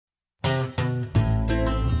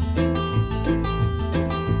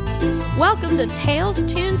welcome to Tales,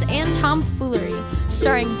 Tunes, and Tomfoolery,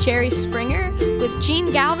 starring Jerry Springer with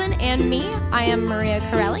Gene Galvin and me. I am Maria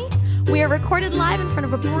Corelli. We are recorded live in front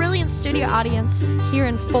of a brilliant studio audience here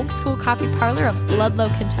in Folk School Coffee Parlor of Ludlow,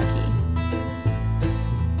 Kentucky.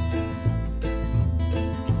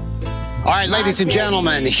 All right, ladies and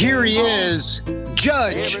gentlemen, here he is,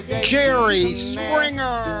 Judge Jerry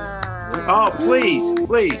Springer. Oh,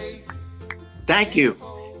 please. Thank you.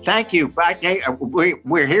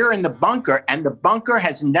 We're here in the bunker, and the bunker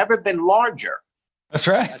has never been larger. That's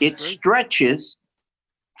right. It stretches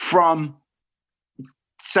from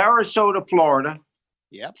Sarasota, Florida,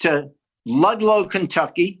 to Ludlow,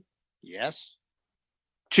 Kentucky,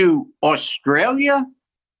 to Australia.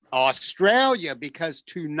 Because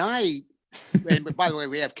tonight, and by the way,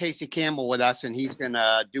 we have Casey Campbell with us, and he's going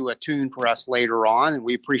to do a tune for us later on, and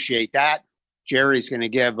we appreciate that. Jerry's going to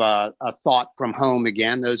give a thought from home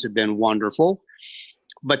again. Those have been wonderful.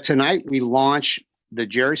 But tonight we launch the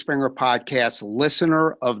Jerry Springer Podcast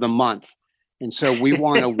Listener of the Month. And so we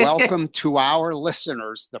want to welcome to our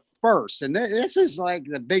listeners the first, and this is like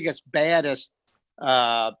the biggest, baddest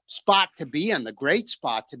spot to be in, the great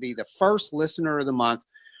spot to be the first Listener of the Month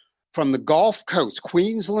from the Gulf Coast,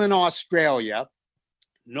 Queensland, Australia,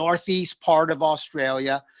 northeast part of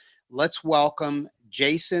Australia. Let's welcome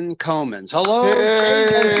Jason Comans. Hello,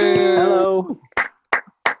 Jason. Hello.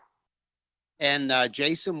 And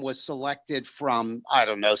Jason was selected from, I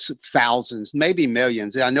don't know, thousands, maybe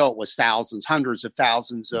millions. I know it was thousands, hundreds of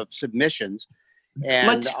thousands of submissions.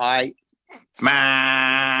 And I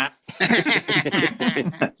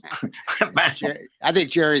think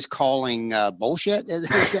Jerry's calling bullshit.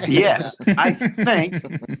 Yes, I think.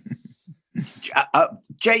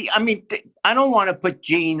 Jay, I mean, I don't want to put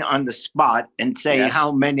Gene on the spot and say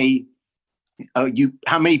how many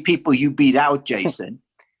people you beat out, Jason,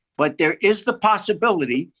 but there is the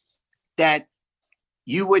possibility that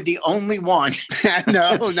you were the only one.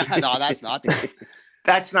 No, that's not true.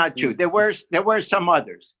 That's not true. There were some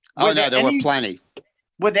others. There were plenty.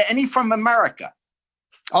 Were there any from America?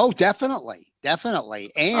 Oh, definitely.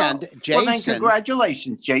 And Jason. Well, then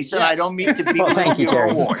congratulations, Jason. Yes. I don't mean to be thank you, your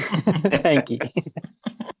Jerry. award. Thank you.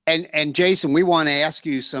 And Jason, we want to ask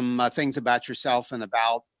you some things about yourself and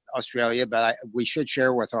about Australia, but we should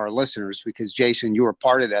share with our listeners because, Jason, you were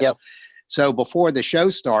part of this. Yep. So before the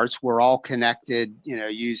show starts, we're all connected,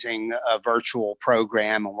 using a virtual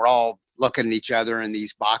program, and we're all looking at each other in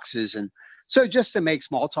these boxes. And so just to make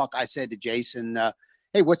small talk, I said to Jason,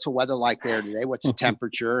 hey, what's the weather like there today? What's the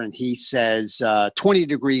temperature? And he says 20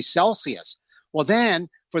 degrees Celsius. Well, then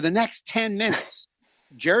for the next 10 minutes,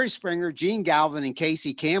 Jerry Springer, Gene Galvin, and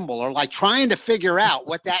Casey Campbell are like trying to figure out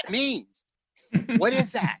what that means. What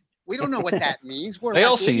is that? We don't know what that means. We're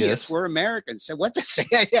like idiots. We're Americans. So what to say?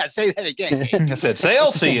 Yeah, say that again, Casey. I said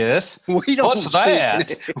Celsius. We don't What's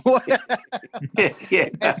that? Yeah.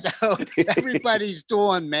 And so everybody's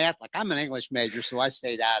doing math. Like, I'm an English major, so I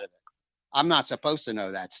stayed out of it. I'm not supposed to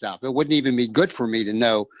know that stuff. It wouldn't even be good for me to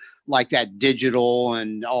know like that digital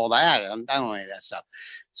and all that. I don't know any of that stuff.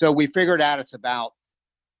 So we figured out it's about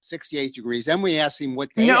 68 degrees. Then we asked him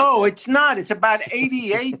what day No, it's not. It's about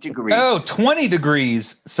 88 degrees. Oh, 20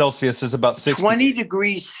 degrees Celsius is about 60. 20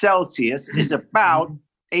 degrees Celsius is about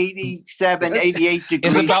 87, 88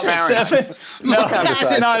 degrees It's about Fahrenheit. 7. No,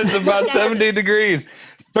 it's about 70 degrees.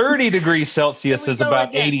 30 degrees Celsius is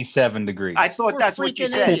about 87 degrees. I thought that's what you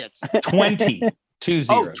said. Idiots. 20. 20.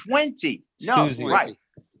 Oh, 20. No, 20. right.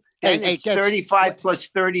 And it's 35 plus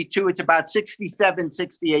 32. It's about 67,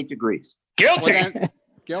 68 degrees. Guilty. Well, then,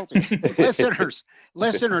 guilty.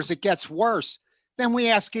 listeners, it gets worse. Then we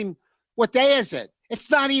ask him, what day is it? It's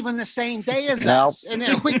not even the same day as us. And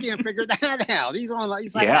then we can't figure that out. He's out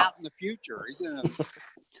in the future.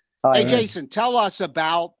 Hey, Jason, tell us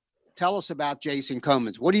about Jason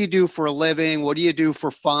Comans. What do you do for a living? What do you do for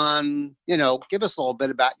fun? Give us a little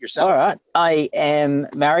bit about yourself. All right. I am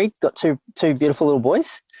married, got two beautiful little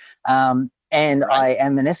boys, and right. I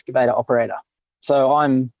am an excavator operator. So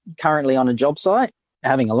I'm currently on a job site,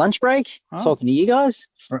 having a lunch break, talking to you guys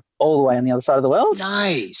from all the way on the other side of the world.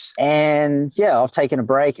 Nice. And I've taken a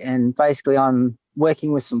break, and basically I'm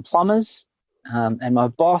working with some plumbers. And my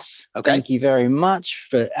boss, thank you very much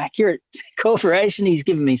for accurate cooperation. He's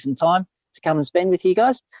given me some time to come and spend with you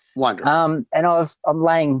guys. Wonderful. And I'm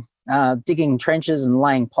laying, digging trenches and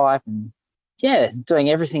laying pipe and doing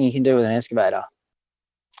everything you can do with an excavator.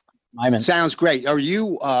 Sounds great. Are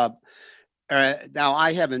you, now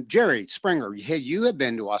I haven't, Jerry Springer, you have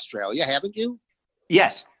been to Australia, haven't you?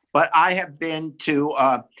 Yes, but I have been to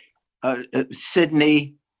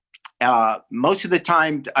Sydney. Most of the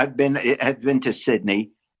time I've been to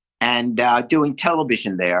Sydney and doing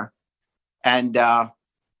television there. and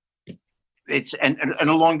it's and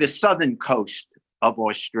along the southern coast of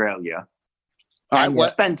Australia. All right, And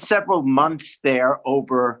what- spent several months there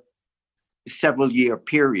over several year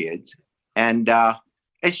periods, and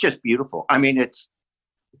it's just beautiful. I mean, it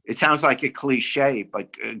sounds like a cliche,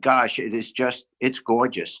 but gosh, it's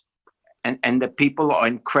gorgeous, and the people are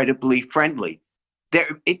incredibly friendly.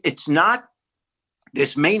 It's not.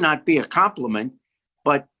 This may not be a compliment,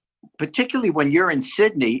 but particularly when you're in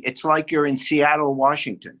Sydney, it's like you're in Seattle,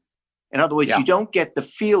 Washington. In other words, Yeah. you don't get the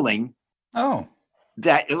feeling Oh,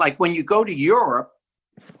 that, like when you go to Europe,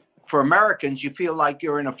 for Americans, you feel like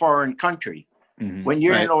you're in a foreign country. mhm. When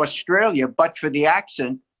you're Right. in Australia, but for the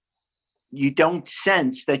accent, you don't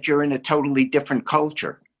sense that you're in a totally different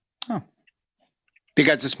culture.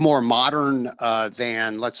 because it's more modern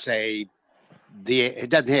than, let's say, it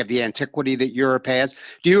doesn't have the antiquity that Europe has.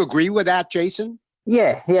 Do you agree with that, Jason?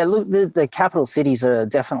 Yeah. Look, the capital cities are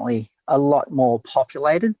definitely a lot more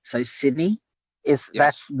populated. So Sydney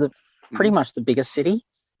that's pretty much the biggest city.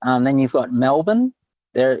 Then you've got Melbourne.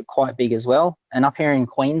 They're quite big as well. And up here in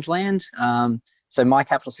Queensland, so my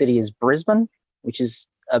capital city is Brisbane, which is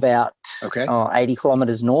about Okay. 80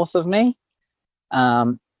 kilometres north of me.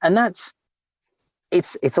 And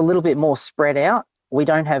it's a little bit more spread out. We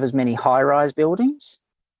don't have as many high-rise buildings.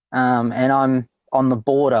 And I'm on the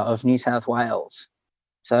border of New South Wales,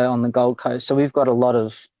 so on the Gold Coast. So we've got a lot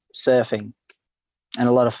of surfing and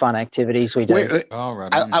a lot of fun activities we do. Wait, Oh,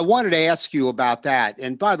 right on. I wanted to ask you about that.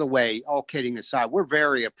 And by the way, all kidding aside, we're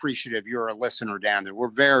very appreciative you're a listener down there. We're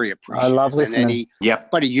very appreciative. love listening. And Yep.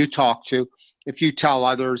 anybody you talk to, if you tell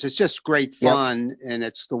others, it's just great Yep. fun. And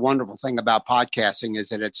it's the wonderful thing about podcasting is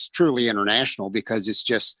that it's truly international because it's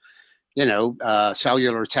just,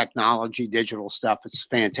 cellular technology, digital stuff. It's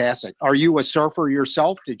fantastic. Are you a surfer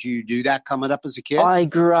yourself? Did you do that coming up as a kid? I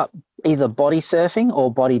grew up either body surfing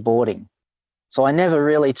or bodyboarding. So I never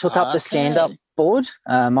really took up the Okay. stand-up board.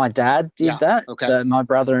 My dad did Yeah, that. okay. So my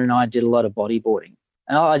brother and I did a lot of bodyboarding.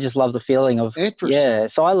 And I just love the feeling of, Interesting. yeah.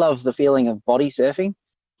 So I love the feeling of body surfing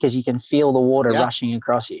because you can feel the water Yeah. rushing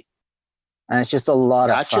across you. And it's just a lot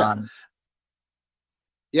Gotcha. of fun.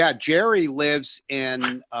 Yeah, Jerry lives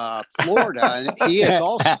in Florida, and he is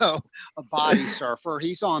also a body surfer.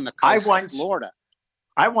 He's on the coast of Florida.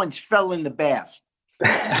 I once fell in the bath.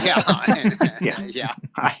 Yeah, yeah.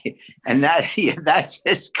 That's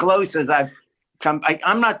as close as I've come.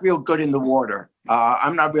 I'm not real good in the water.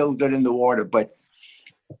 But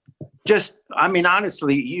just, I mean,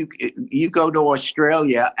 honestly, you go to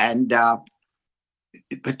Australia and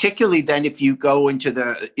particularly then if you go into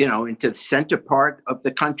the center part of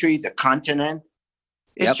the country, the continent,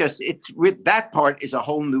 that part is a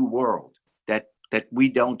whole new world that we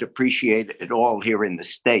don't appreciate at all here in the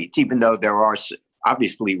States, even though there are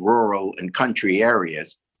obviously rural and country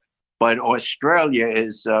areas. But Australia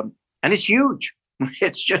is, and it's huge.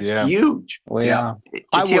 It's just huge. Yeah,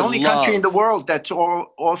 It's the only country in the world that's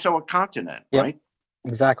also a continent, Yep. right?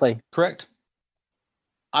 exactly. Correct.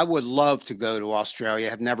 I would love to go to Australia.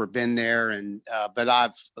 I've never been there, but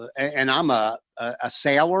I'm a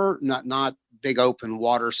sailor, not big open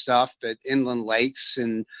water stuff, but inland lakes,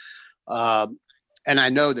 and I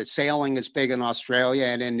know that sailing is big in Australia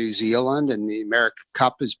and in New Zealand, and the America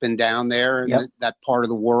Cup has been down there in that part of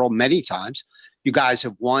the world many times. You guys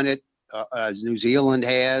have won it, as New Zealand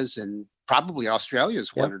has, and probably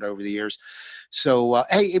Australia's won it over the years. So,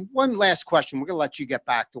 hey, one last question. We're going to let you get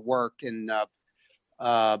back to work, and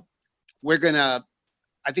we're gonna.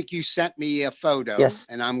 I think you sent me a photo, Yes.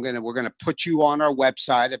 and we're gonna put you on our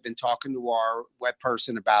website. I've been talking to our web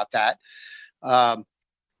person about that, and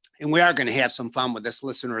we are going to have some fun with this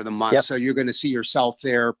listener of the month. Yep. So you're going to see yourself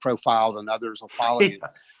there profiled, and others will follow you.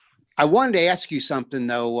 I wanted to ask you something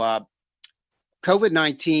though.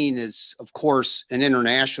 COVID-19 is, of course, an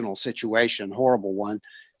international situation, horrible one.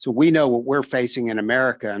 So we know what we're facing in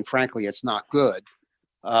America, and frankly, it's not good.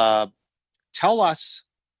 Tell us,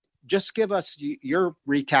 just give us your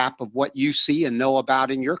recap of what you see and know about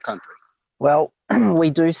in your country. Well, we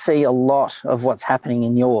do see a lot of what's happening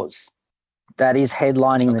in yours. That is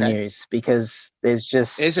headlining the news because there's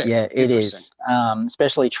just, is it? Yeah, it is.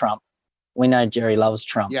 Especially Trump. We know Jerry loves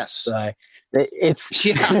Trump. Yes. So it's,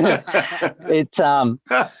 Yeah. it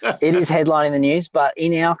is headlining the news, but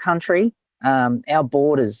in our country, our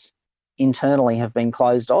borders internally have been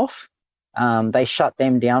closed off. They shut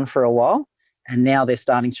them down for a while, and now they're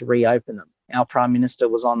starting to reopen them. Our Prime Minister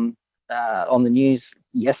was on the news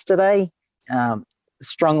yesterday,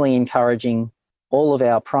 strongly encouraging all of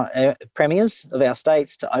our premiers of our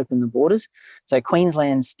states to open the borders. So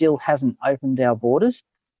Queensland still hasn't opened our borders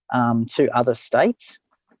to other states.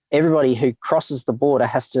 everybody who crosses the border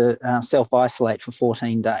has to self-isolate for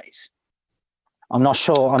 14 days. I'm not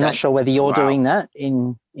sure. I'm not sure whether you're doing that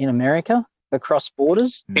in America across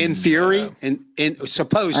borders. In theory, in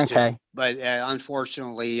supposed to, but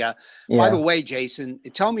unfortunately, by the way, Jason,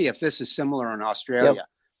 tell me if this is similar in Australia. Yep.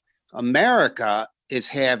 America is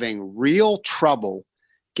having real trouble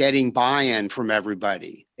getting buy-in from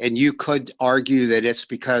everybody, and you could argue that it's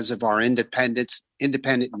because of our independent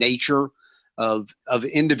nature of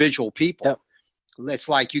individual people. Yep. It's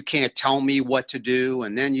like you can't tell me what to do,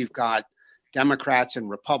 and then you've got Democrats and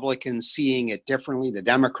Republicans seeing it differently. The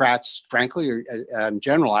Democrats, frankly, I'm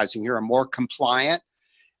generalizing here, are more compliant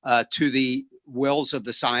to the wills of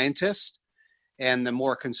the scientists, and the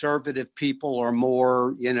more conservative people are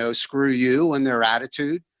more, screw you in their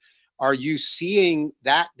attitude. Are you seeing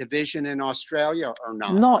that division in Australia or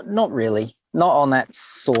not? Not really. Not on that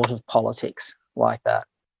sort of politics like that.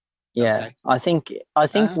 Yeah, okay. I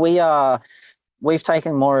think we've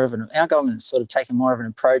taken more of our government's sort of taken more of an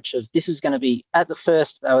approach of this is going to be, at the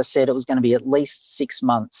first they said it was going to be at least 6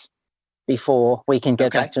 months before we can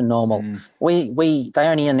get back to normal. They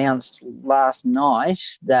only announced last night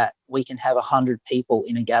that we can have 100 people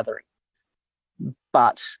in a gathering,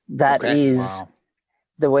 but that is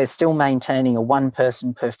that we're still maintaining a 1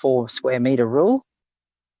 person per 4 square meter rule.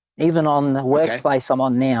 Even on the workplace I'm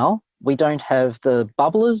on now, we don't have the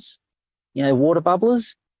bubblers, water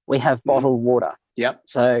bubblers. We have bottled water. Yep.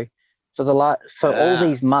 So for all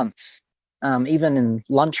these months, even in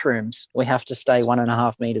lunchrooms, we have to stay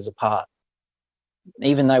 1.5 meters apart,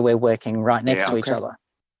 even though we're working right next to each other.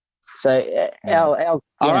 So all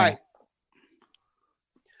right.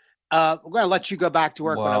 We're going to let you go back to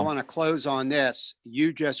work, but I want to close on this.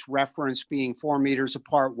 You just referenced being 4 meters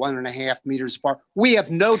apart, 1.5 meters apart. We have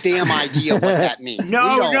no damn idea what that means.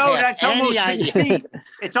 No, that's almost 6 feet.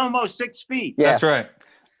 It's almost 6 feet. Yeah. That's right.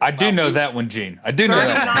 I do know that one, Gene. I do know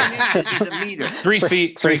that. 39 inches is a meter. 3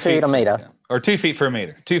 feet. 3 feet a meter. Yeah. Or 2 feet for a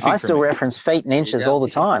meter. 2 feet. I still reference feet and inches all the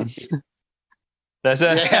time. That's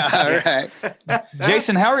it. Yeah, all right.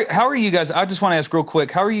 Jason, how are you guys? I just want to ask real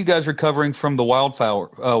quick. How are you guys recovering from the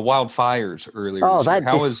wildfires earlier? Oh,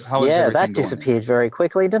 that disappeared very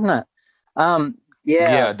quickly, didn't it?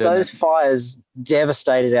 Those fires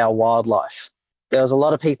devastated our wildlife. There was a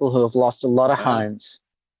lot of people who have lost a lot of homes.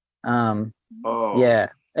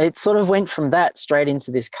 It sort of went from that straight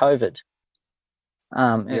into this COVID.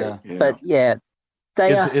 But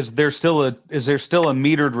is there still a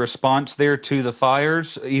metered response there to the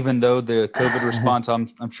fires, even though the COVID response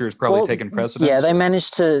I'm sure is probably taking precedence? Yeah, they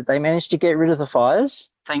managed to get rid of the fires,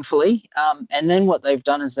 thankfully. And then what they've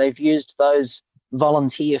done is they've used those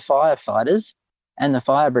volunteer firefighters and the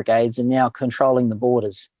fire brigades are now controlling the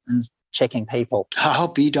borders and checking people. I'll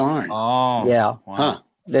be darned. Oh, yeah. Wow. Huh.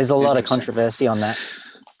 There's a lot of controversy on that.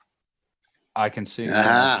 I can see.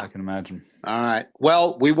 I can imagine. All right.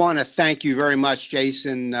 Well, we want to thank you very much,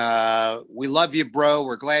 Jason. We love you, bro.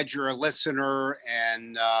 We're glad you're a listener,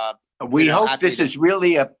 and we hope this is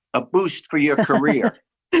really a boost for your career.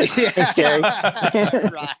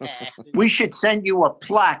 We should send you a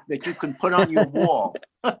plaque that you can put on your wall.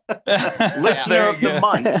 Listener of the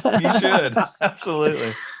month. You should.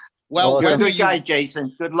 Absolutely. Well, you're a good guy,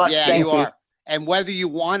 Jason. Good luck. Yeah, you are. And whether you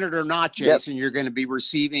want it or not, Jason, you're going to be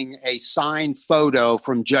receiving a signed photo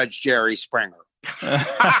from Judge Jerry Springer.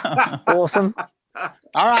 Awesome. All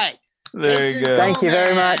right. There Jason, you go. Thank you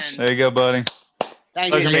very much. There you go, buddy.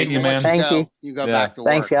 Thank Pleasure you, meeting you, man. Thank you. You go back to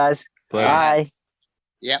work. Thanks, guys. Bye.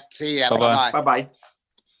 Yep. See ya. Bye-bye. Bye-bye. Bye-bye.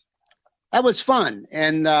 That was fun.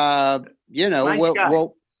 And, nice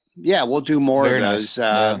we'll do more Very of those.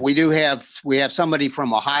 nice. We have somebody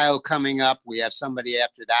from Ohio coming up. We have somebody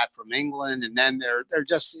after that from England. And then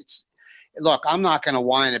look, I'm not going to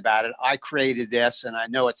whine about it. I created this and I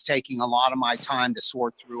know it's taking a lot of my time to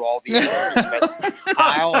sort through all the entries,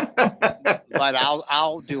 but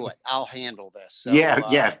I'll do it. I'll handle this. So,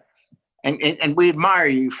 yeah. And we admire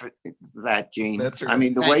you for that, Gene. That's right. I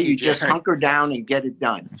mean, the way you just hunker down and get it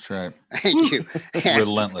done. That's right. Thank you.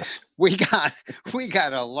 Relentless. We got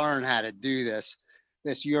to learn how to do this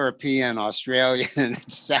European, Australian,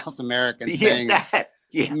 South American thing.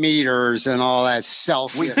 Meters and all that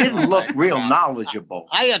Celsius. We didn't look real knowledgeable.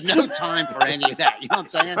 I have no time for any of that. You know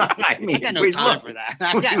what I'm saying? I mean, got no time for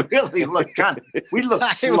that. We really look we look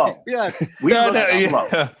slow. Yeah. We look slow.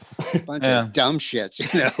 Yeah. Bunch of dumb shits,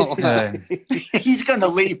 He's going to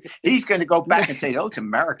leave. He's going to go back and say, those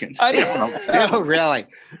Americans. Oh, really?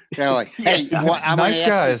 Hey, I'm nice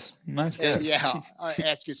guys. Yeah, I'll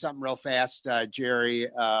ask you something real fast, Jerry,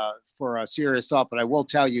 for a serious thought, but I will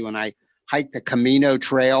tell you, and I hiked the Camino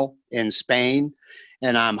Trail in Spain,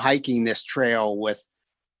 and I'm hiking this trail with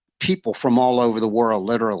people from all over the world,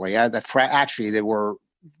 literally. Actually, there were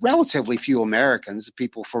relatively few Americans.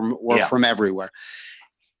 People were from everywhere.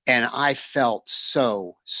 And I felt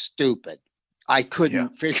so stupid. I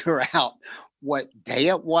couldn't figure out what day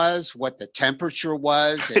it was, what the temperature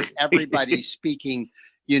was, and everybody speaking,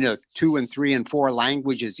 2 and 3 and 4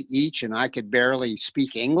 languages each, and I could barely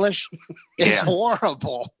speak English. It's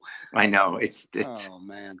horrible. I know. It's oh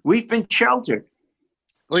man. We've been sheltered.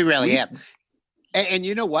 We really have. And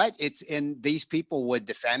you know what? And these people would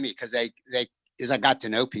defend me because they as I got to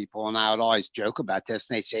know people, and I would always joke about this,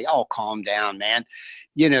 and they say, "Oh, calm down, man.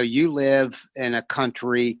 You live in a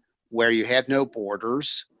country where you have no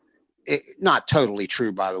borders." Not totally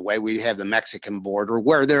true, by the way. We have the Mexican border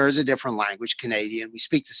where there is a different language, Canadian. We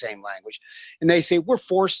speak the same language. And they say we're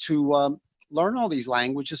forced to learn all these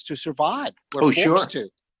languages to survive. We're forced to.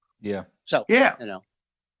 Yeah. So,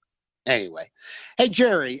 anyway. Hey,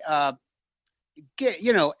 Jerry,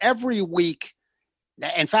 every week,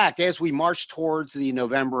 in fact, as we march towards the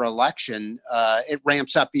November election, it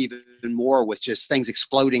ramps up even more with just things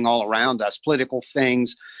exploding all around us, political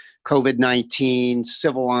things, COVID-19,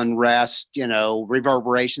 civil unrest,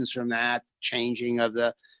 reverberations from that, changing of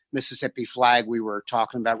the Mississippi flag we were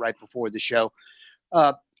talking about right before the show.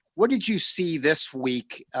 What did you see this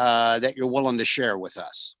week that you're willing to share with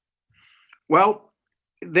us? Well,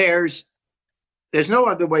 there's no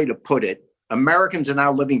other way to put it. Americans are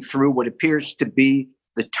now living through what appears to be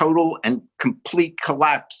the total and complete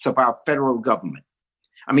collapse of our federal government.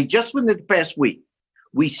 I mean, just within the past week,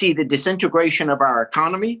 we see the disintegration of our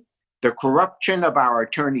economy, the corruption of our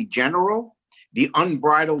attorney general, the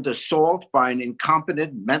unbridled assault by an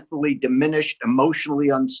incompetent, mentally diminished, emotionally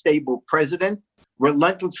unstable president,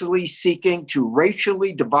 relentlessly seeking to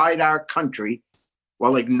racially divide our country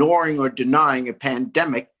while ignoring or denying a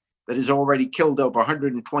pandemic that has already killed over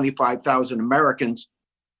 125,000 Americans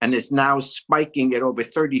and is now spiking at over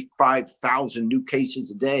 35,000 new cases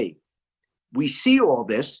a day. We see all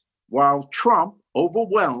this while Trump,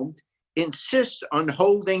 overwhelmed, insists on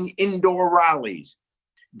holding indoor rallies,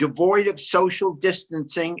 devoid of social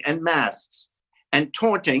distancing and masks, and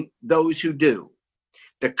taunting those who do.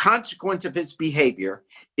 The consequence of his behavior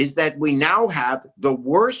is that we now have the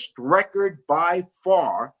worst record by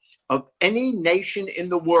far of any nation in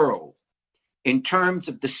the world in terms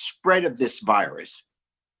of the spread of this virus.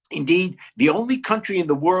 Indeed, the only country in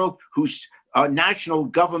the world whose national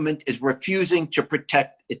government is refusing to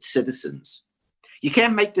protect its citizens. You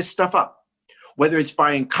can't make this stuff up. Whether it's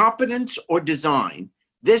by incompetence or design,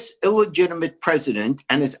 this illegitimate president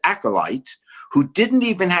and his acolytes, who didn't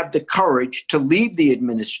even have the courage to leave the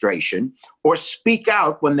administration or speak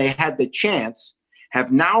out when they had the chance,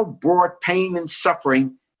 have now brought pain and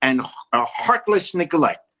suffering and a heartless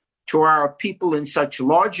neglect to our people in such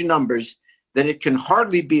large numbers that it can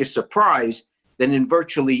hardly be a surprise that in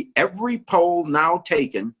virtually every poll now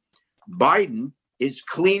taken, Biden is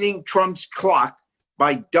cleaning Trump's clock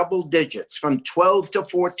by double digits, from 12 to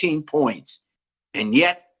 14 points. And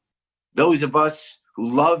yet, those of us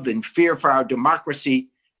who love and fear for our democracy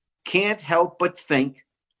can't help but think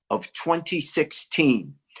of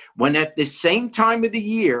 2016, when at the same time of the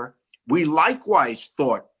year, we likewise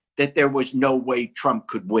thought that there was no way Trump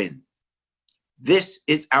could win. This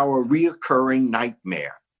is our reoccurring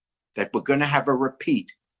nightmare, that we're going to have a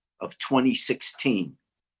repeat of 2016.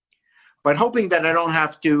 But hoping that I don't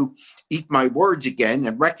have to eat my words again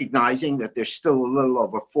and recognizing that there's still a little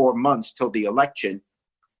over 4 months till the election,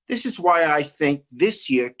 this is why I think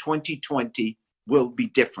this year, 2020, will be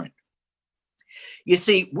different. You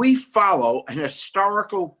see, we follow an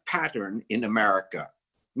historical pattern in America,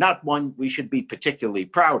 not one we should be particularly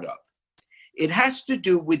proud of. It has to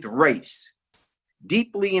do with race,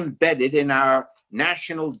 deeply embedded in our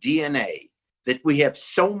national DNA, that we have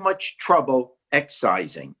so much trouble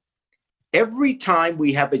excising. Every time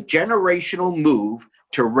we have a generational move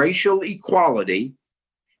to racial equality,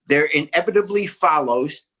 there inevitably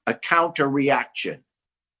follows a counter-reaction.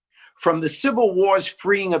 From the Civil War's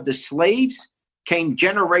freeing of the slaves came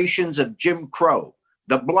generations of Jim Crow,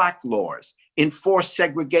 the Black Laws, enforced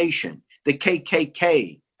segregation, the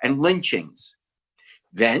KKK, and lynchings.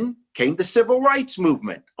 Then came the Civil Rights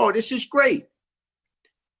Movement. Oh, this is great.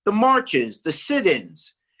 The marches, the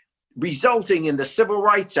sit-ins, resulting in the Civil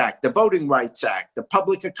Rights Act, the Voting Rights Act, the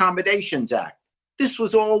Public Accommodations Act. This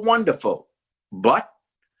was all wonderful. But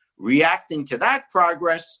reacting to that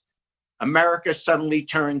progress, America suddenly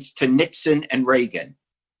turns to Nixon and Reagan.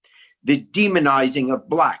 The demonizing of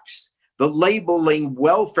Blacks, the labeling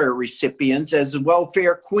welfare recipients as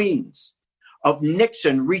welfare queens, of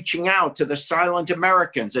Nixon reaching out to the silent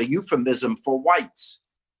Americans, a euphemism for whites,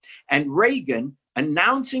 and Reagan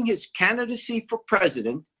announcing his candidacy for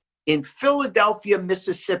president in Philadelphia,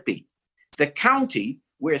 Mississippi, the county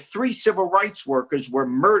where 3 civil rights workers were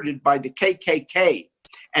murdered by the KKK.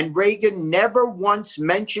 And Reagan never once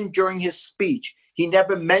mentioned during his speech, he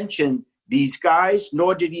never mentioned these guys,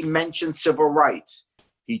 nor did he mention civil rights.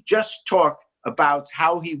 He just talked about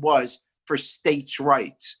how he was for states'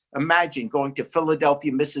 rights. Imagine going to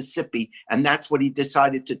Philadelphia, Mississippi, and that's what he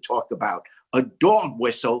decided to talk about, a dog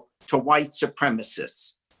whistle to white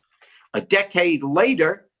supremacists. A decade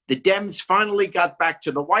later, the Dems finally got back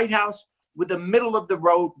to the White House with a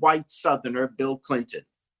middle-of-the-road white Southerner, Bill Clinton.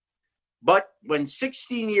 But when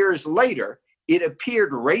 16 years later, it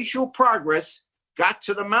appeared racial progress got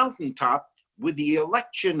to the mountaintop with the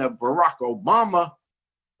election of Barack Obama,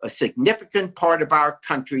 a significant part of our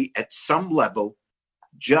country at some level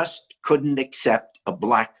just couldn't accept a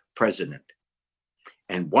black president.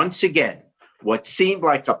 And once again, what seemed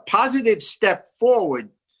like a positive step forward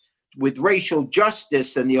with racial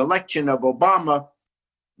justice and the election of Obama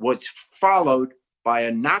was followed by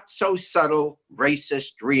a not so subtle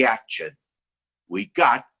racist reaction. We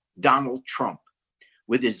got Donald Trump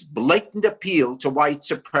with his blatant appeal to white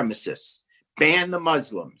supremacists, ban the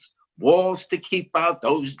Muslims, walls to keep out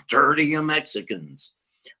those dirty Mexicans,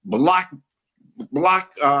 blacks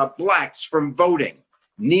from voting,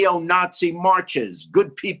 neo-Nazi marches,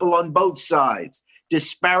 good people on both sides,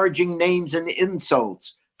 disparaging names and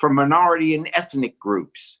insults for minority and ethnic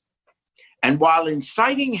groups. And while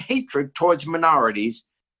inciting hatred towards minorities,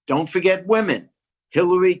 don't forget women.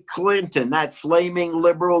 Hillary Clinton, that flaming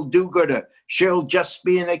liberal do-gooder, she'll just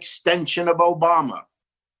be an extension of Obama.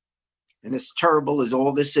 And as terrible as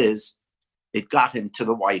all this is, it got him to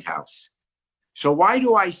the White House. So why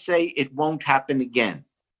do I say it won't happen again?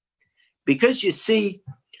 Because you see,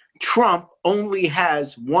 Trump only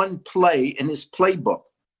has one play in his playbook,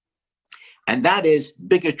 and that is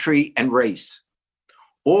bigotry and race.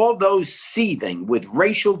 All those seething with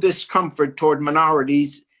racial discomfort toward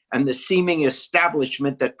minorities and the seeming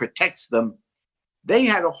establishment that protects them, they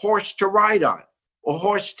had a horse to ride on, a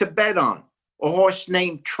horse to bet on, a horse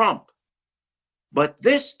named Trump. But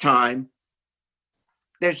this time,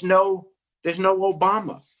 there's no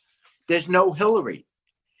Obama. There's no Hillary.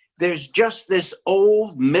 There's just this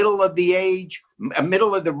old middle of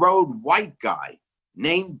the road white guy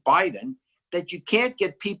named Biden that you can't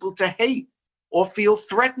get people to hate or feel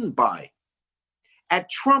threatened by. At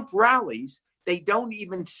Trump rallies, they don't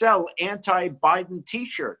even sell anti-Biden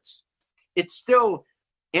t-shirts. It's still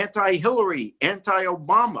anti-Hillary,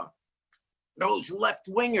 anti-Obama, those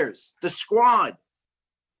left-wingers, the squad.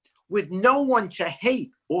 With no one to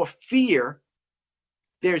hate or fear,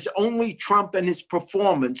 there's only Trump and his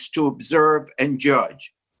performance to observe and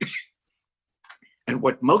judge. And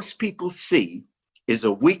what most people see is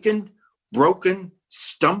a weakened, broken,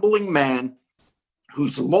 stumbling man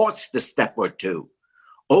who's lost a step or two,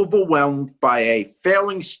 overwhelmed by a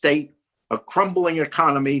failing state, a crumbling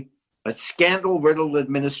economy, a scandal-riddled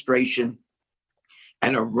administration,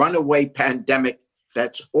 and a runaway pandemic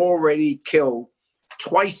that's already killed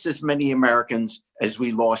twice as many Americans as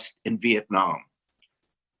we lost in Vietnam.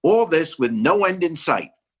 All this with no end in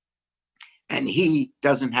sight. And he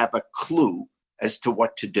doesn't have a clue as to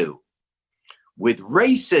what to do. With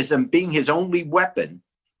racism being his only weapon,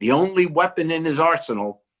 the only weapon in his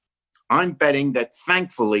arsenal, I'm betting that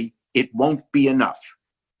thankfully it won't be enough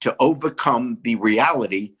to overcome the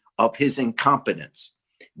reality of his incompetence.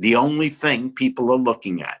 The only thing people are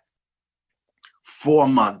looking at. 4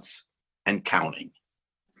 months and counting.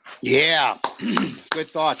 Yeah, good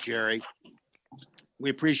thought, Jerry. We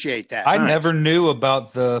appreciate that. I never knew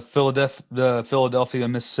about the Philadelphia,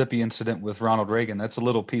 Mississippi incident with Ronald Reagan. That's a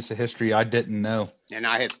little piece of history I didn't know. And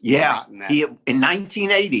I had forgotten that. In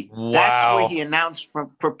 1980, Wow. That's where he announced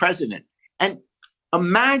for president. And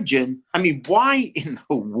imagine, why in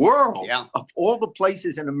the world of all the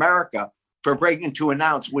places in America for Reagan to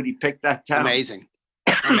announce would he pick that town? Amazing.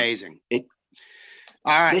 Amazing.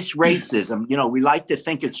 All right. This racism, we like to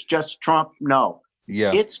think it's just Trump. No.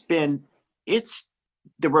 Yeah. It's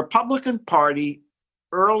the Republican Party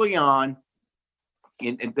early on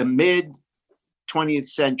in the mid 20th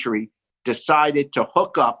century decided to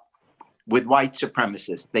hook up with white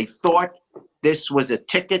supremacists. They thought this was a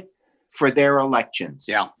ticket for their elections.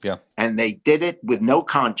 Yeah. And they did it with no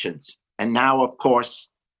conscience. And now, of course,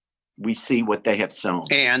 we see what they have sown.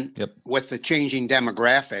 And with the changing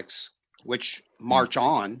demographics, which march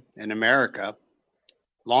on in America,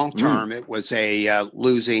 long term, it was a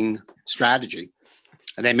losing strategy.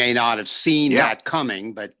 And they may not have seen that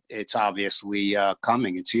coming, but it's obviously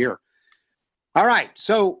coming. It's here. All right.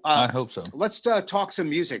 So I hope so. Let's talk some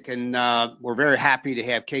music. And we're very happy to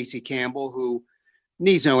have Casey Campbell, who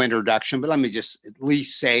needs no introduction, but let me just at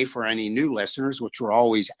least say for any new listeners, which we're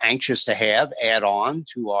always anxious to have add on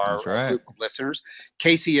to our group of listeners.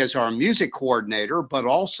 Casey is our music coordinator, but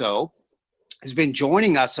also has been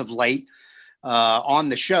joining us of late on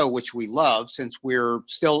the show, which we love since we're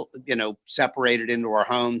still, separated into our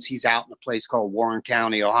homes. He's out in a place called Warren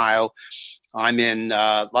County, Ohio. I'm in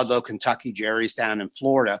Ludlow, Kentucky. Jerry's down in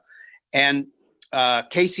Florida. And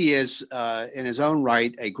Casey is, in his own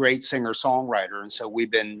right, a great singer-songwriter. And so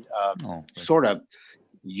we've been sort of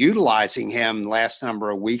utilizing him the last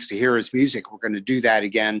number of weeks to hear his music. We're going to do that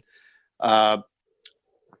again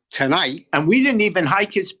tonight. And we didn't even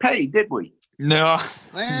hike his pay, did we? No.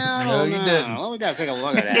 Well, no, you didn't. Well, we got to take a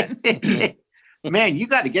look at that. Man, you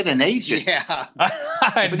got to get an agent. Yeah.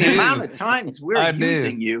 For the amount of times we're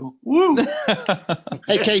using you. Woo.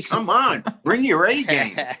 Hey, Casey. Come on. Bring your A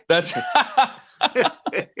game. That's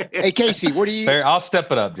Hey, Casey, what do you... Fair. I'll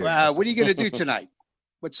step it up, Jerry. What are you going to do tonight?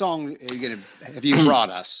 What song have you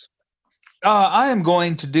brought us? I am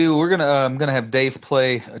going to do. I'm gonna have Dave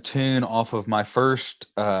play a tune off of my first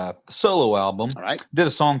solo album. All right. Did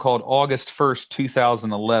a song called August 1st,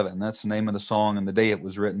 2011. That's the name of the song and the day it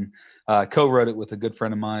was written. Co-wrote it with a good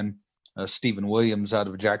friend of mine, Stephen Williams, out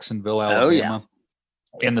of Jacksonville, Alabama. Oh, yeah.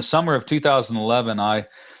 In the summer of 2011, I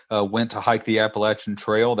went to hike the Appalachian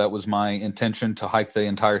Trail. That was my intention, to hike the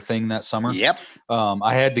entire thing that summer. Yep.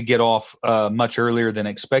 I had to get off much earlier than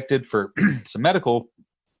expected for some medical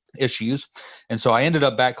issues. And so I ended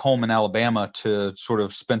up back home in Alabama to sort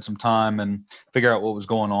of spend some time and figure out what was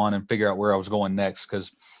going on and figure out where I was going next,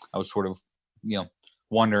 because I was sort of,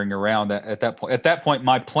 wandering around at that point. At that point,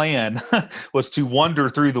 my plan was to wander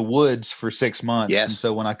through the woods for 6 months. Yes. And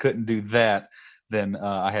so when I couldn't do that, then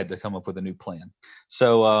I had to come up with a new plan.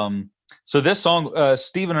 So so this song,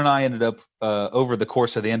 Stephen and I ended up over the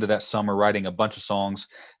course of the end of that summer writing a bunch of songs.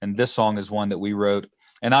 And this song is one that we wrote.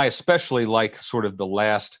 And I especially like sort of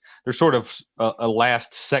there's sort of a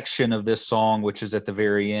last section of this song, which is at the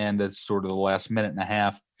very end. It's sort of the last minute and a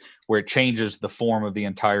half, where it changes the form of the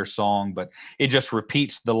entire song, but it just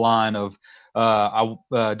repeats the line of,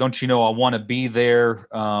 don't you know, I want to be there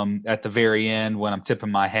at the very end when I'm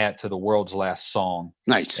tipping my hat to the world's last song.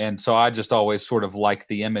 Nice. And so I just always sort of like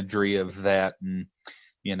the imagery of that. And,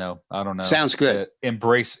 I don't know. Sounds good.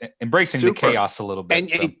 Embracing Super. the chaos a little bit. And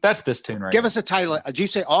so that's this tune right Give now. us a title. Did you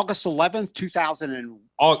say August 11th, 2000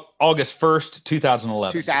 August 1st,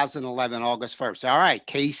 2011. 2011, August 1st. All right.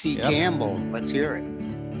 Casey Campbell. Let's hear it.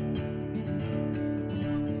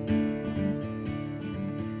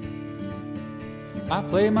 I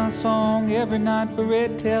play my song every night for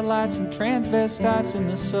red tail lights and transvestites in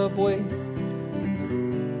the subway.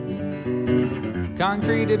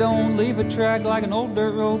 Concrete, it don't leave a track like an old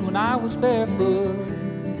dirt road when I was barefoot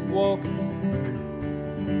walking.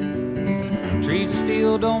 Trees of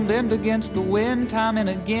steel don't bend against the wind. Time and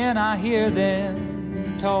again I hear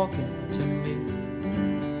them talking to me.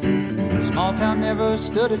 Small town never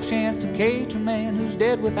stood a chance to cage a man who's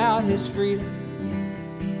dead without his freedom.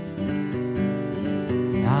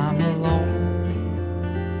 I'm a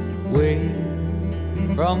long way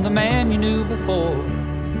from the man you knew before.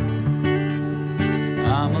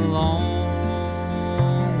 I'm a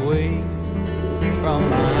long way from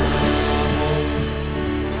my home.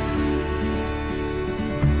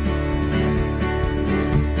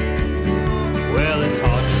 Well, it's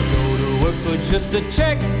hard to go to work for just a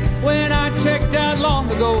check when I checked out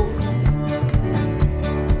long ago.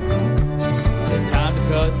 It's time to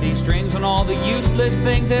cut these strings on all the useless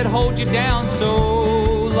things that hold you down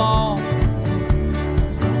so long.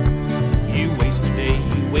 You waste a day,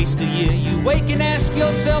 you waste a year, you wake and ask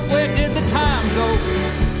yourself, where did the time go?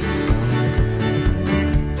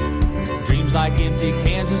 Dreams like empty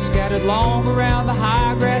cans are scattered long around the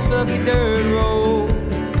high grass of your dirt road.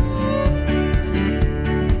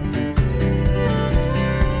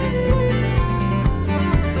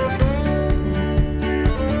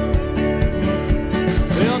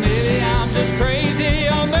 Crazy,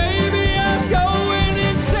 or maybe I'm going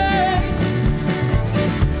insane.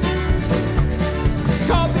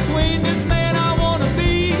 Caught between this man I want to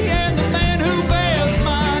be and the man who bears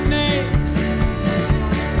my name.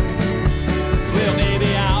 Well,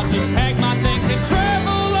 maybe I'll just pack my things and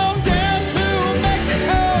travel on down to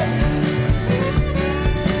Mexico.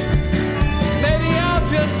 Maybe I'll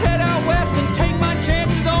just head out west and take my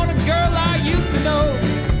chances on a girl I used to know.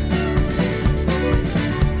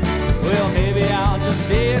 Well, maybe I'll just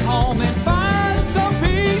stay at home and find some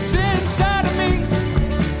peace inside of me.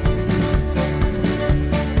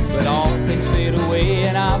 But all things fade away,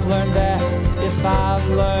 and I've learned that if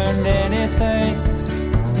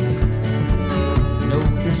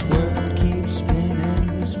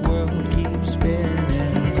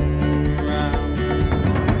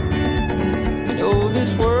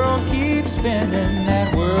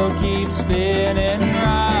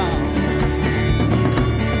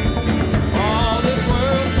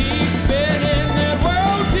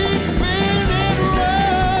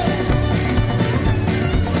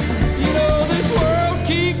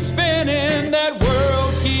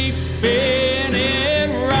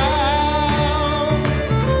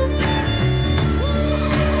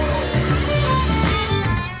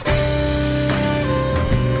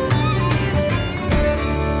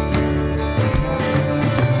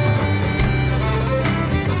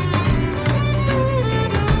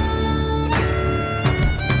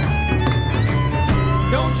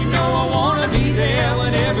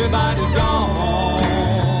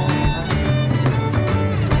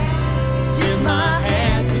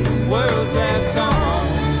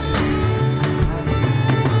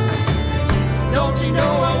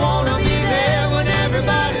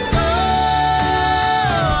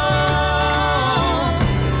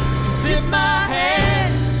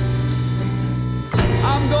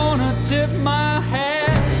tip my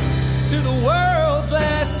hat to the world's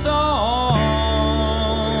last song.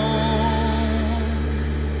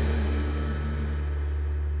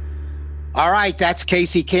 All right, that's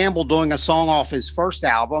Casey Campbell doing a song off his first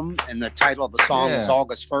album, and the title of the song is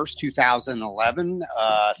August 1st, 2011.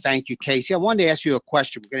 Thank you, Casey. I wanted to ask you a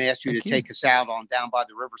question. We're going to ask you to take us out on Down by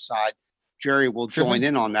the Riverside. Jerry will join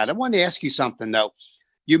in on that. I wanted to ask you something, though.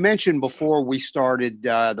 You mentioned before we started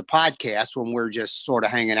the podcast, when we were just sort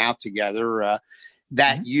of hanging out together,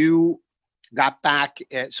 that you got back.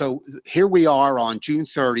 So here we are on June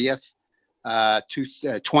 30th,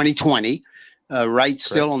 2020. Right,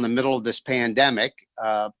 still in the middle of this pandemic.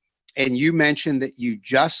 And you mentioned that you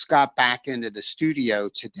just got back into the studio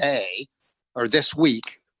today or this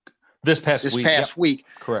week. This past week.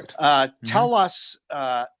 Correct. Tell us,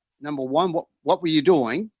 number one, what were you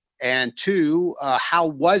doing? And two, how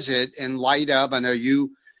was it in light of, I know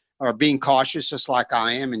you are being cautious just like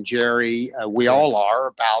I am, and Jerry, we all are,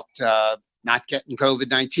 about not getting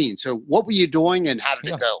COVID-19. So what were you doing and how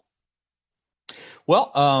did it go?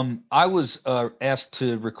 Well, I was asked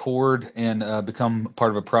to record and become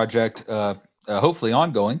part of a project, hopefully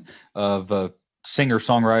ongoing, of a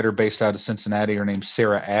singer-songwriter based out of Cincinnati. Her name's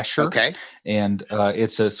Sarah Asher. Okay. And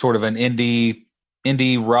it's a sort of an indie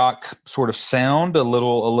rock sort of sound, a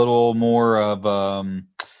little more of a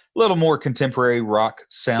little more contemporary rock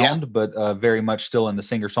sound, but very much still in the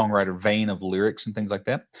singer-songwriter vein of lyrics and things like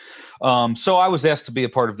that. So I was asked to be a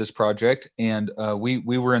part of this project, and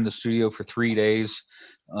we were in the studio for 3 days,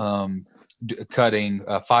 cutting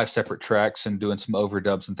 5 separate tracks and doing some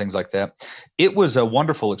overdubs and things like that. It was a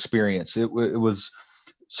wonderful experience. It was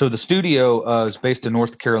so the studio is based in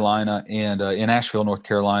North Carolina and in Asheville, North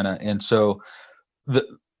Carolina, and so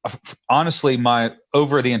honestly,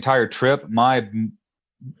 over the entire trip, my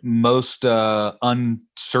most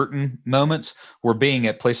uncertain moments were being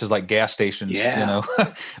at places like gas stations,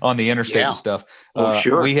 on the interstate and stuff.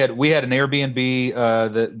 Sure. We had an Airbnb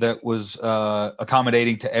that was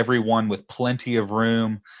accommodating to everyone with plenty of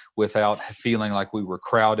room without feeling like we were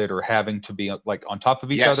crowded or having to be like on top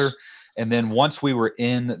of each other. And then once we were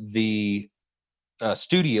in the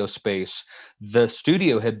studio space, the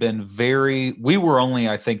studio had been we were only,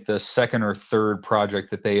 I think, the second or third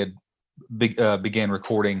project that they had began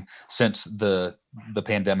recording since the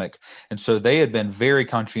pandemic, and so they had been very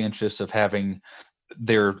conscientious of having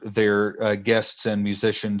their guests and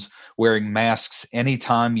musicians wearing masks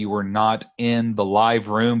anytime you were not in the live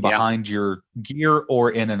room behind your gear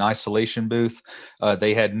or in an isolation booth.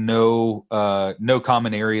 They had no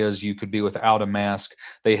common areas you could be without a mask.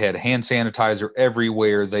 They had hand sanitizer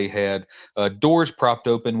everywhere. They had doors propped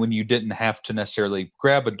open when you didn't have to necessarily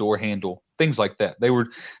grab a door handle. Things like that.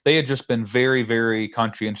 They had just been very, very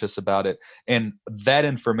conscientious about it, and that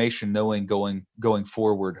information, knowing going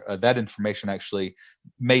forward, that information actually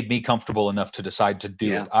made me comfortable enough to decide to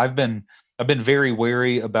do it. I've been very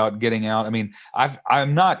wary about getting out. I mean,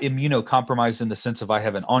 I'm not immunocompromised in the sense of I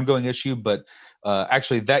have an ongoing issue, but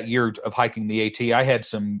actually that year of hiking the AT, I had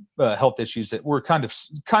some health issues that were kind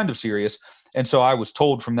of serious, and so I was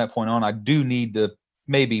told from that point on I do need to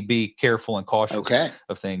maybe be careful and cautious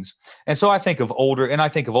of things. And so I think of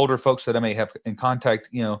older folks that I may have in contact,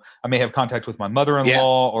 I may have contact with my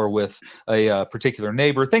mother-in-law or with a particular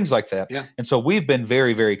neighbor, things like that. Yeah. And so we've been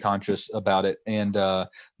very, very conscious about it. And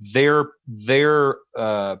their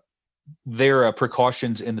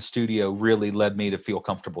precautions in the studio really led me to feel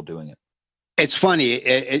comfortable doing it. It's funny.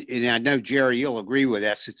 And I know, Jerry, you'll agree with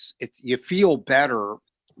us. It's you feel better,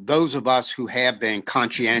 those of us who have been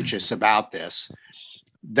conscientious about this,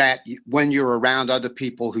 that when you're around other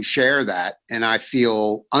people who share that, and I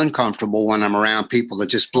feel uncomfortable when I'm around people that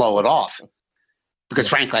just blow it off, because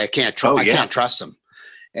frankly, I can't trust them.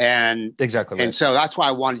 And exactly, and so that's why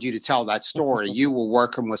I wanted you to tell that story. You were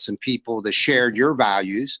working with some people that shared your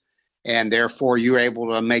values, and therefore you were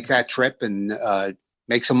able to make that trip and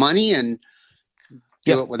make some money and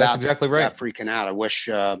do it without without freaking out. I wish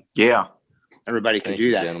everybody could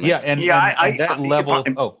do that. Gentlemen. And that level.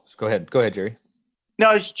 Go ahead, Jerry. No,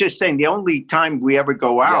 I was just saying the only time we ever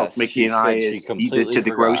go out, Mickey and I, is either to the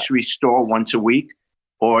grocery store once a week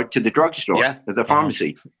or to the drugstore or the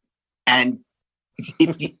pharmacy. And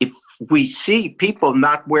if we see people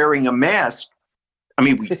not wearing a mask, I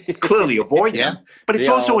mean, we clearly avoid them, but it's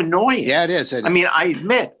also annoying. Yeah, it is. I mean, I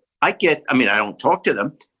admit, I don't talk to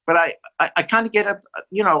them, but I kind of get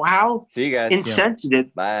how insensitive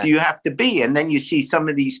do you have to be? And then you see some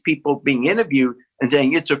of these people being interviewed and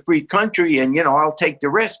saying it's a free country and, I'll take the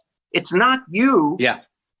risk. It's not you. Yeah.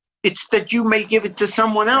 It's that you may give it to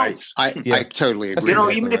someone else. Right. I totally agree.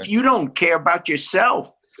 Even if you don't care about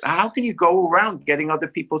yourself, how can you go around getting other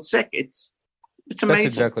people sick? It's amazing.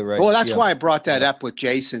 That's exactly right. Well, that's Yeah. why I brought that up with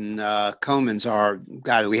Jason Comans, our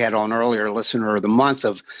guy that we had on earlier, listener of the month,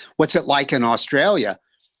 of what's it like in Australia.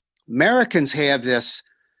 Americans have this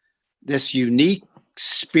unique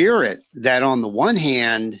spirit that on the one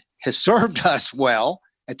hand has served us well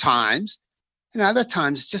at times, and other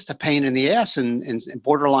times it's just a pain in the ass and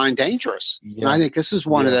borderline dangerous. Yeah. And I think this is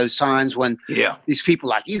one of those times when Yeah. these people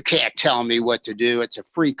are like, you can't tell me what to do. It's a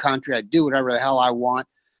free country. I do whatever the hell I want.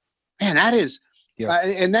 Man, that is. Yeah.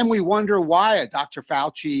 And then we wonder why Dr.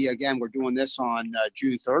 Fauci, again, we're doing this on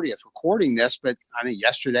June 30th, recording this, but I think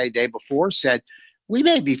yesterday, day before, said we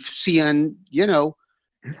may be seeing,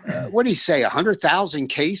 what did he say, 100,000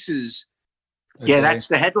 cases? Yeah, Okay. that's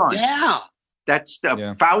the headline. Yeah. That's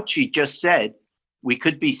Fauci just said we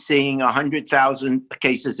could be seeing 100,000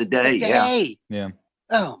 cases a day. A day. Yeah.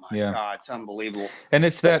 Oh my Yeah. God, it's unbelievable. And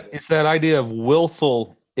it's that idea of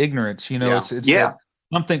willful ignorance. Yeah. It's Yeah.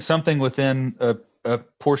 that something within a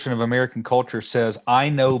portion of American culture says, I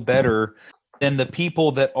know better than the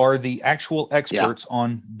people that are the actual experts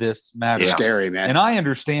on this matter. It's scary, man. And I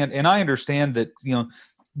understand that,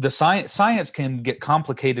 the science can get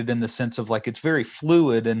complicated in the sense of like, it's very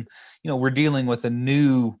fluid, and, we're dealing with a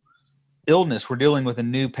new illness. We're dealing with a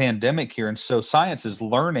new pandemic here. And so science is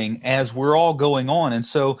learning as we're all going on. And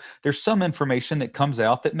so there's some information that comes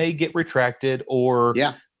out that may get retracted or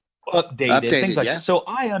updated, things like that. So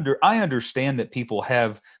I understand that people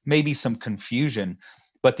have maybe some confusion,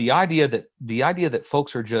 but the idea that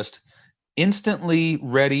folks are just instantly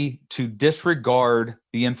ready to disregard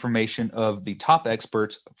the information of the top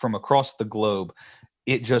experts from across the globe,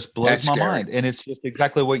 it just blows That's my scary. mind. And it's just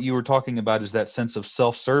exactly what you were talking about, is that sense of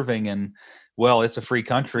self-serving and, well, it's a free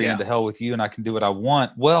country and to hell with you and I can do what I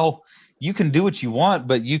want. Well, you can do what you want,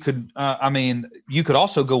 but you could, you could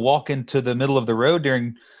also go walk into the middle of the road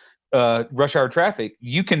during rush hour traffic.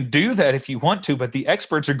 You can do that if you want to, but the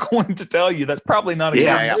experts are going to tell you that's probably not a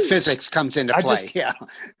good move. Physics comes into play.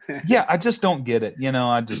 Yeah, I just don't get it.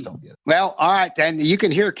 I just don't get it. Well, all right, then you can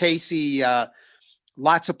hear Casey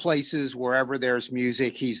lots of places, wherever there's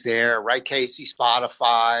music, he's there, right, Casey?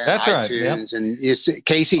 Spotify, That's right, iTunes, and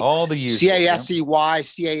Casey, all the usual, CASEY,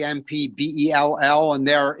 and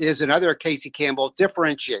there is another Casey Campbell.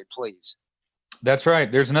 Differentiate, please. That's right.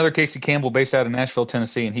 There's another Casey Campbell based out of Nashville,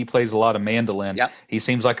 Tennessee, and he plays a lot of mandolin. Yep. He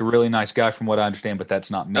seems like a really nice guy from what I understand, but that's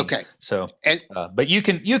not me. Okay. So, And but you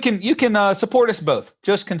can support us both.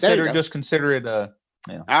 Just consider it.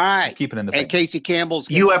 all right, Keep it in the and face. Casey Campbell's.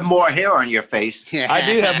 You have more hair on your face.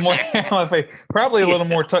 I do have more hair on my face. Probably a little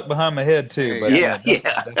more tucked behind my head too. But definitely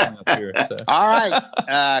up here, so. All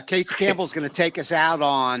right, Casey Campbell's going to take us out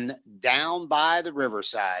on Down by the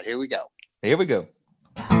Riverside. Here we go. Here we go.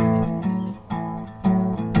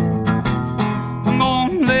 I'm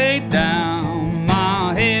gonna lay down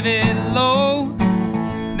my heavy load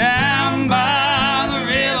down by the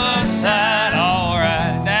riverside, all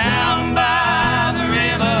right, down by the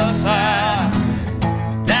riverside,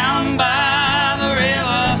 down by the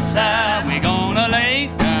riverside. We're gonna lay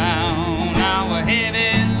down our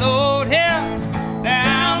heavy load here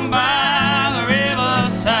down by the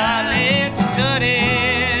riverside. Let's study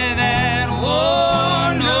that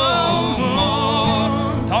war no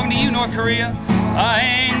more. Talking to you, North Korea. I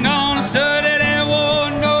ain't gonna study that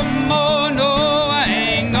war no more, no. I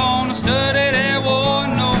ain't gonna study that war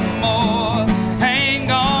no more. I ain't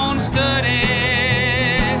gonna study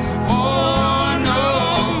war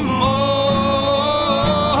no more.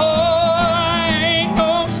 I ain't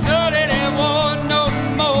gonna study that war no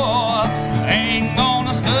more. I ain't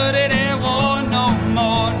gonna study that war no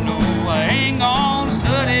more, no. I ain't gonna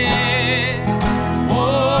study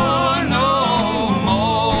war no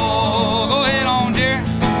more. Go ahead on, dear.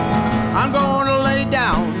 I'm gonna lay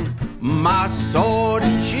down my sword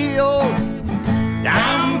and shield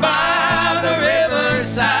Down by the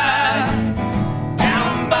riverside,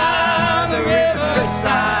 down by the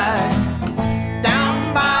riverside,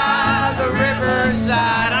 down by the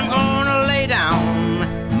riverside. I'm gonna lay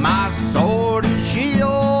down my sword and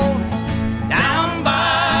shield down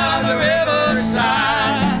by the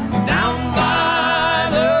riverside, down by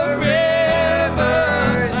the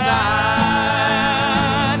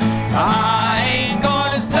riverside. I ain't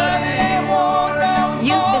gonna study war no more.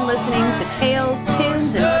 You've been listening to Tales,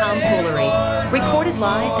 Tunes, and Tomfoolery, recorded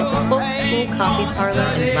live at the Folk School Coffee Parlor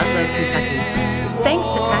in Ludlow, Kentucky. Thanks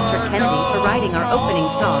to Patrick Kennedy for writing our opening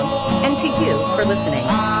song, and to you for listening.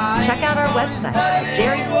 Check out our website at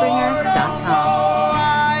jerryspringer.com.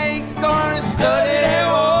 I ain't gonna study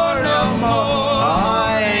war no more.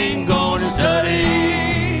 I ain't gonna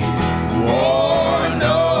study war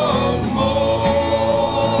no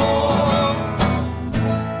more.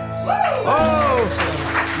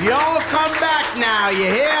 Y'all come back now, you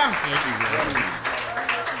hear? Thank you,